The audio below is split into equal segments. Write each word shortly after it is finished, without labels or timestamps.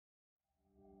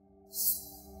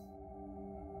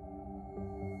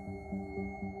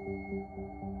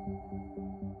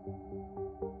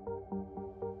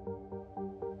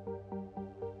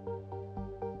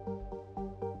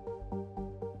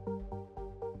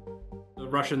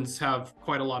Russians have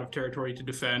quite a lot of territory to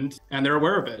defend, and they're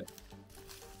aware of it.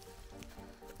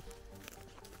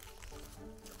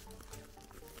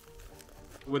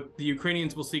 What the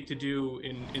Ukrainians will seek to do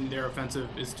in their offensive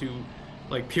is to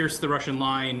pierce the Russian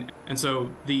line. And so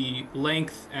the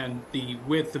length and the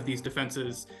width of these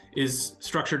defenses is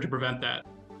structured to prevent that.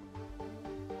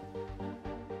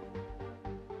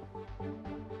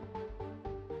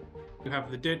 You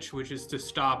have the ditch, which is to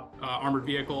stop armored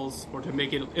vehicles or to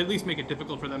at least make it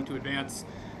difficult for them to advance.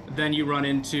 Then you run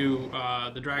into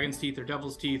the dragon's teeth or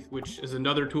devil's teeth, which is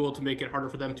another tool to make it harder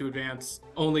for them to advance.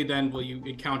 Only then will you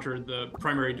encounter the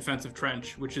primary defensive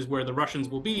trench, which is where the Russians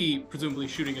will be, presumably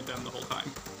shooting at them the whole time.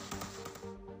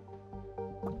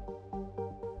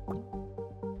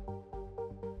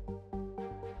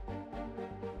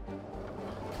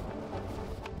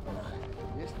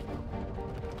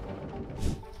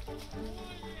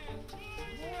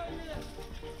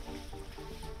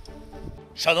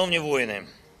 Шановні воїни,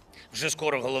 вже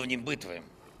скоро головні битви.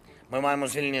 Ми маємо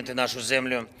звільнити нашу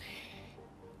землю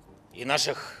і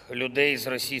наших людей з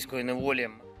російської неволі.